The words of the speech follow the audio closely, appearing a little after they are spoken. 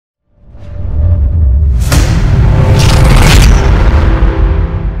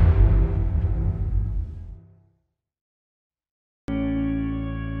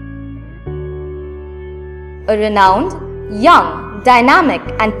a renowned, young, dynamic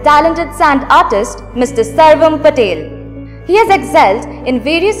and talented sand artist, Mr. Sarvam Patel. He has excelled in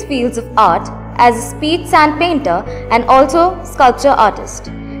various fields of art as a speed sand painter and also sculpture artist.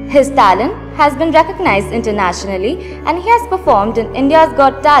 His talent has been recognized internationally and he has performed in India's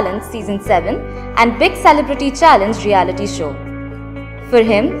Got Talent Season 7 and Big Celebrity Challenge reality show. For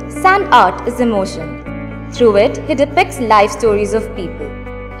him, sand art is emotion. Through it, he depicts life stories of people.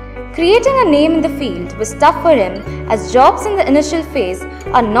 Creating a name in the field was tough for him as jobs in the initial phase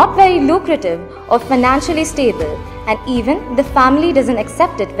are not very lucrative or financially stable, and even the family doesn't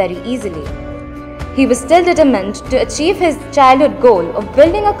accept it very easily. He was still determined to achieve his childhood goal of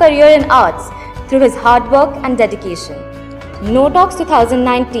building a career in arts through his hard work and dedication. gnoTalks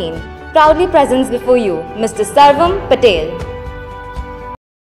 2019 proudly presents before you Mr. Sarvam Patel.